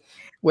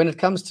when it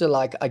comes to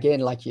like, again,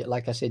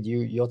 like I said,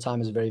 your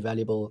time is very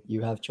valuable.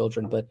 You have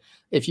children, but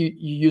if you're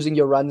using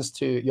your runs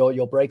to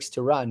your breaks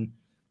to run,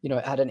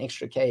 add an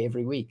extra K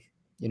every week.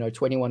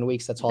 21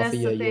 weeks, that's half a That's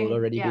year. the You'll thing.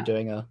 already be Yeah.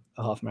 doing a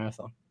half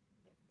marathon.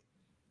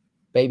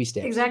 Baby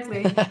steps.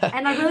 Exactly.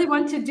 And I really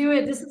want to do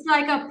it. This is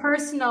like a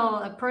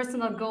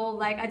personal goal.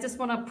 Like I just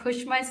want to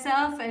push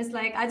myself. And it's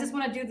like I just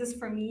want to do this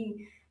for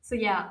me. So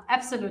yeah,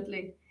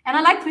 absolutely. And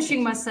I like pushing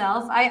Awesome.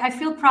 myself. I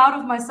feel proud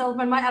of myself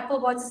when my Apple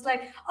Watch is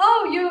like,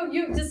 oh,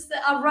 you just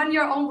run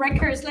your own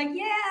records. Like,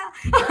 yeah.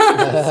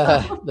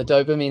 So The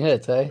dopamine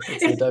hit, eh?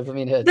 It's the it's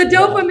dopamine hit. the Yeah.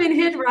 dopamine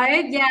hit,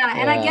 right? Yeah.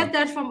 And I Yeah. get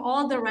that from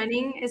all the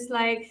running. It's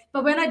like,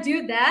 but when I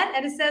do that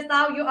and it says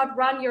now you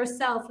outrun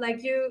yourself,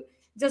 like you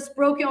just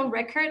broke your own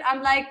record,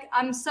 I'm like,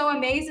 I'm so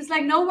amazed. It's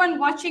like no one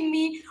watching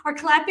me or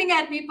clapping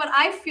at me, but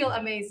I feel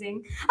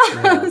amazing.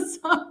 Yeah.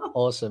 So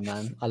Awesome,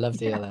 man. I love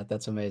to hear that.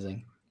 That's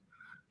amazing.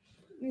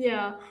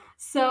 yeah.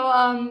 So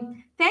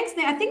thanks,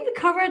 Nick. I think we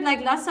covered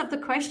like lots of the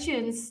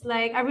questions.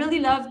 Like I really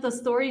love the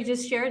story you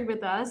just shared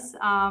with us.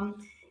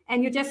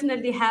 And you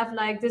definitely have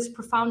like this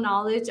profound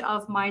knowledge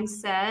of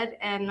mindset,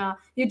 and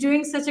you're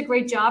doing such a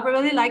great job. I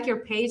really like your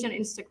page on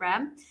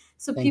Instagram.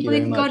 So Thank you people, you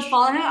very can go and much.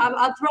 follow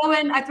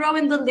him. I throw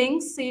in the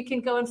links so you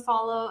can go and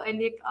follow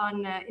Nick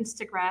on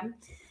Instagram.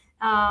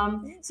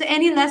 So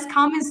any last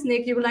comments,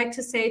 Nick, you would like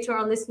to say to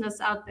our listeners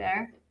out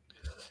there?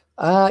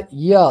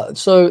 Yeah.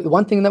 So the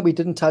one thing that we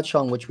didn't touch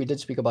on, which we did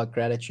speak about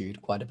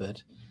gratitude quite a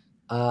bit.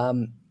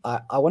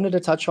 I wanted to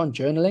touch on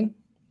journaling.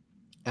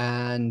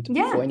 And for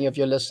Yeah. any of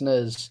your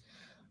listeners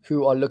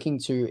who are looking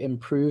to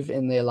improve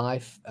in their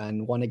life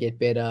and want to get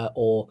better,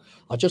 or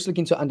are just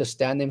looking to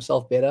understand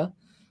themselves better,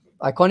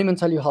 I can't even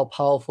tell you how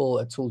powerful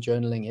a tool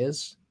journaling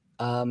is.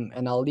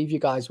 And I'll leave you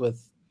guys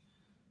with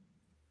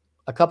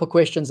a couple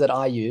questions that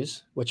I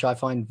use, which I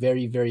find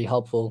very, very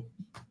helpful.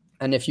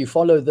 And if you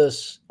follow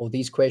this or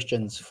these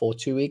questions for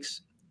 2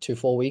 weeks to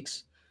 4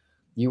 weeks,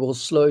 you will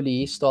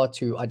slowly start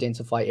to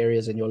identify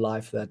areas in your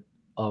life that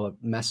are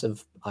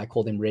massive. I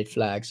call them red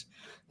flags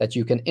that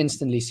you can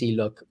instantly see.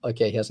 Look,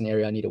 okay, here's an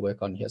area I need to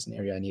work on. Here's an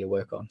area I need to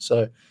work on.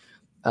 So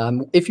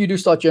if you do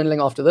start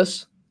journaling after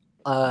this,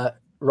 uh,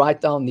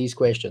 write down these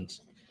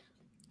questions.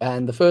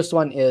 And the first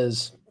one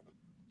is,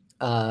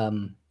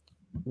 um,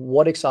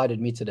 what excited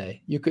me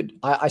today?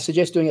 I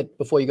suggest doing it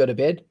before you go to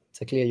bed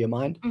to clear your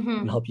mind and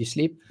Mm-hmm. help you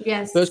sleep.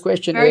 First Yes.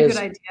 question Very good is,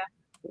 idea.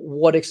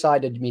 what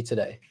excited me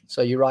today?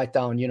 So you write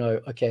down,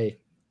 okay,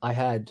 I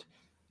had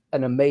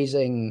an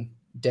amazing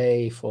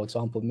day. For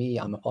example, me,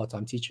 I'm a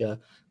part-time teacher.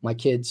 My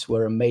kids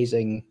were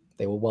amazing.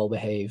 They were well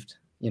behaved.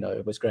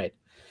 It was great.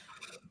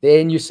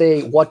 Then you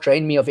say, what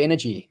drained me of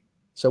energy?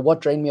 So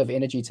what drained me of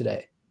energy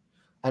today?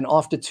 And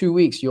after 2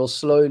 weeks, you'll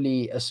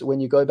slowly,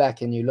 when you go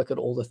back and you look at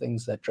all the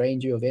things that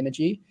drained you of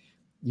energy,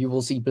 you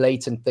will see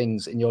blatant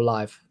things in your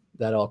life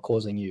that are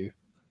causing you,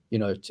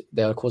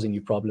 they are causing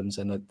you problems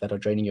and that are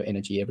draining your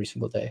energy every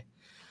single day.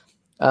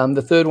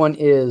 The third one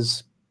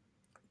is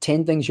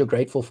 10 things you're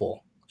grateful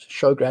for.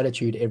 Show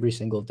gratitude every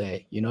single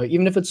day,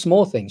 even if it's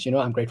small things.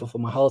 I'm grateful for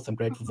my health. I'm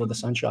grateful for the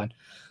Mhm. sunshine.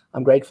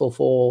 I'm grateful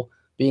for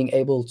being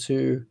able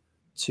to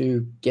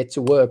get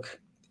to work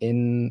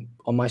in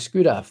on my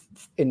scooter.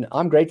 And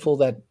I'm grateful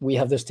that we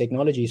have this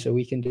technology so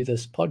we can do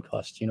this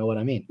podcast. You know what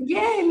I mean?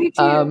 Yeah, me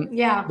too. Um,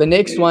 Yeah. the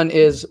next one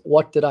is,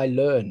 what did I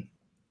learn?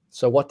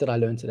 So, what did I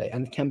learn today?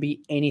 And it can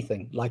be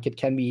anything. Like, it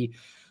can be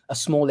a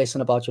small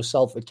lesson about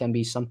yourself. It can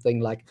be something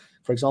like,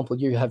 for example,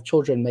 you have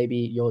children.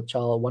 Maybe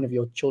one of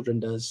your children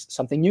does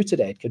something new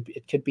today.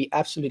 It could be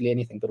absolutely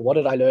anything. But what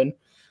did I learn?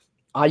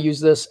 I use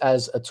this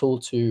as a tool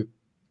to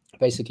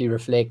basically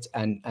reflect,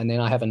 and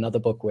then I have another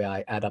book where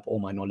I add up all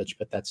my knowledge,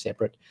 but that's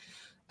separate.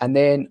 And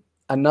then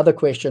another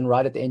question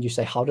right at the end, you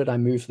say, how did I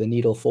move the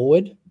needle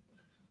forward?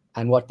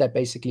 And what that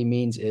basically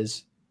means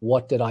is,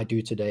 what did I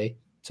do today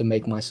to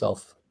make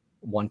myself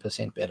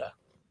 1% better?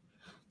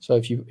 So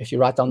if you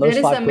write down those That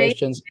is five amazing.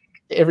 questions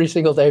every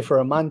single day for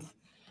a month,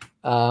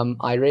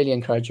 I really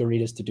encourage your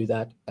readers to do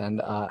that,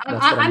 and I'm,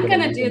 that's I- what I'm I'm going to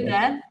gonna use in do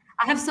that.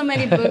 I have so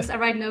many there. books. I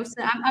write notes.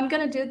 I'm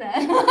gonna do that.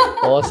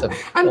 Awesome,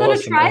 I'm gonna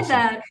awesome, try awesome.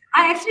 that.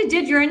 I actually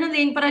did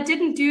journaling, but I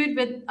didn't do it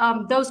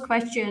with those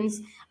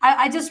questions.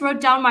 I just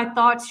wrote down my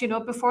thoughts,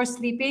 before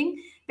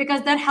sleeping,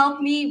 because that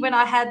helped me when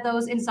I had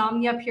those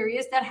insomnia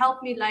periods. That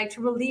helped me like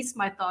to release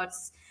my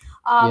thoughts.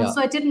 Yeah,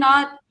 So I did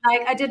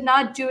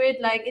not do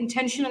it like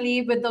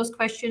intentionally with those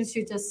questions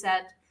you just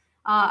said.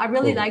 I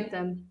really cool, like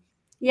them.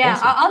 Yeah,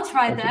 awesome. I'll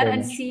try Thank you that very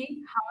and much.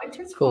 see how it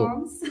Cool.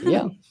 transforms.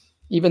 Yeah,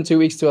 even 2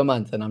 weeks to a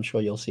month, and I'm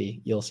sure you'll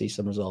see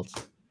some results.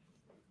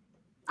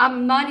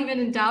 I'm not even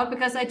in doubt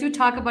because I do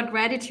talk about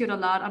gratitude a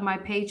lot on my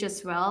page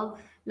as well.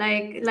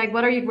 Like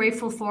what are you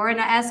grateful for? And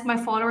I ask my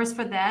followers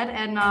for that.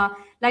 And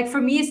like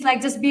for me, it's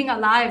like just being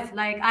alive.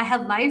 Like I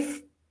have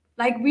life.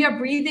 Like we are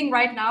breathing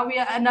right now. We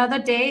are another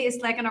day is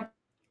like an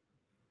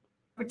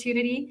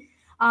opportunity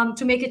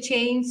to make a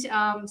change.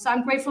 So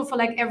I'm grateful for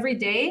like every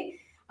day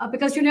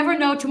because you never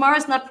know. Tomorrow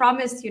is not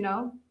promised.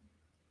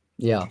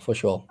 Yeah, for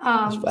sure.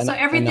 So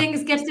everything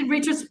is gets in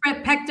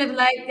retrospective.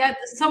 Like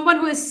someone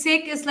who is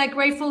sick is like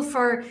grateful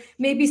for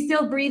maybe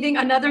still breathing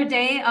another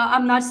day.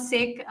 I'm not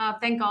sick,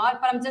 thank God.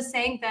 But I'm just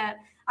saying that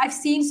I've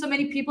seen so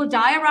many people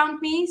die around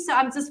me, so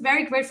I'm just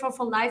very grateful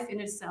for life in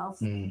itself.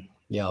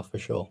 Yeah, for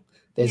sure.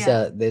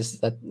 Yeah, There's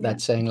yeah, that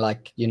saying,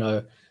 like,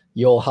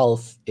 your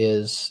health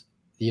is,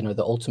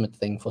 the ultimate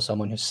thing for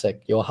someone who's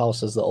sick. Your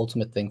house is the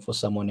ultimate thing for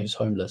someone who's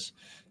homeless.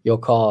 Your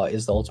car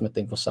is the ultimate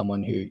thing for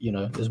someone who,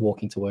 is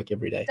walking to work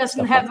every day.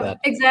 doesn't Stuff like have that.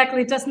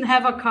 exactly doesn't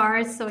have a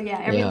car. So yeah,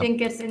 Yeah, everything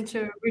gets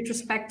into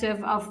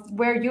retrospective of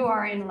where you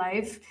are in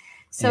life.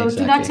 So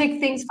do not exactly. take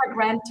things for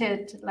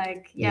granted.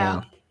 Like yeah,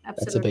 Yeah,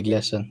 that's a big absolutely.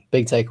 lesson,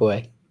 big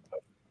takeaway.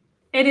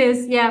 It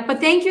is, yeah. But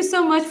thank you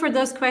so much for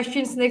those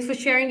questions, Nick, for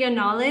sharing your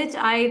knowledge.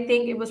 I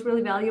think it was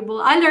really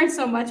valuable. I learned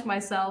so much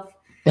myself.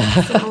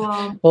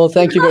 So, Well,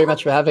 thank you very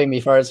much for having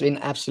me, Farah. It's been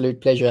an absolute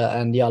pleasure.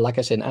 And yeah, like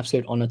I said, an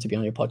absolute honor to be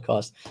on your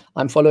podcast.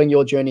 I'm following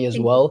your journey as thank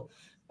you. well.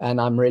 And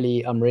I'm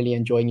really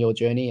enjoying your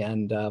journey.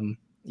 And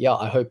yeah,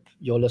 I hope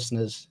your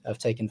listeners have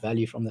taken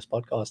value from this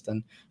podcast.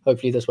 And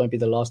hopefully this won't be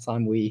the last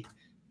time we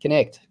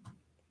connect.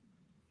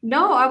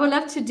 No, I would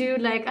love to do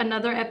like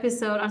another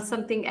episode on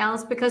something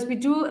else because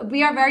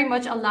we are very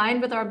much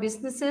aligned with our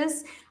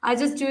businesses. I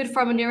just do it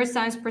from a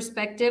neuroscience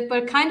perspective,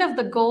 but kind of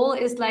the goal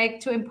is like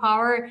to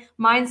empower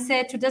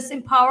mindset, to just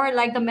empower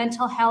like the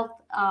mental health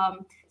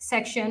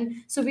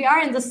section. So we are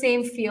in the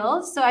same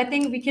field. So I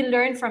think we can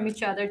learn from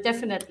each other,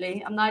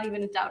 definitely. I'm not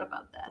even in doubt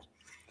about that.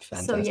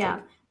 So yeah.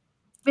 Fantastic.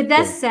 With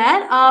that Cool.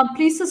 said,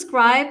 please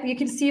subscribe. You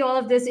can see all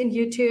of this in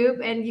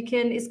YouTube, and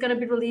it's gonna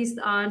be released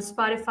on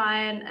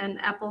Spotify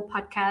and Apple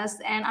Podcasts.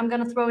 And I'm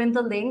gonna throw in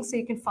the link so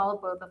you can follow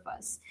both of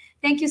us.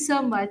 Thank you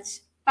so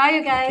much. Bye,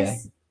 you Okay.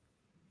 guys.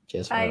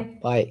 Cheers,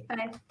 Farah. Bye. Bye.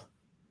 Bye.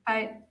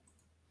 Bye.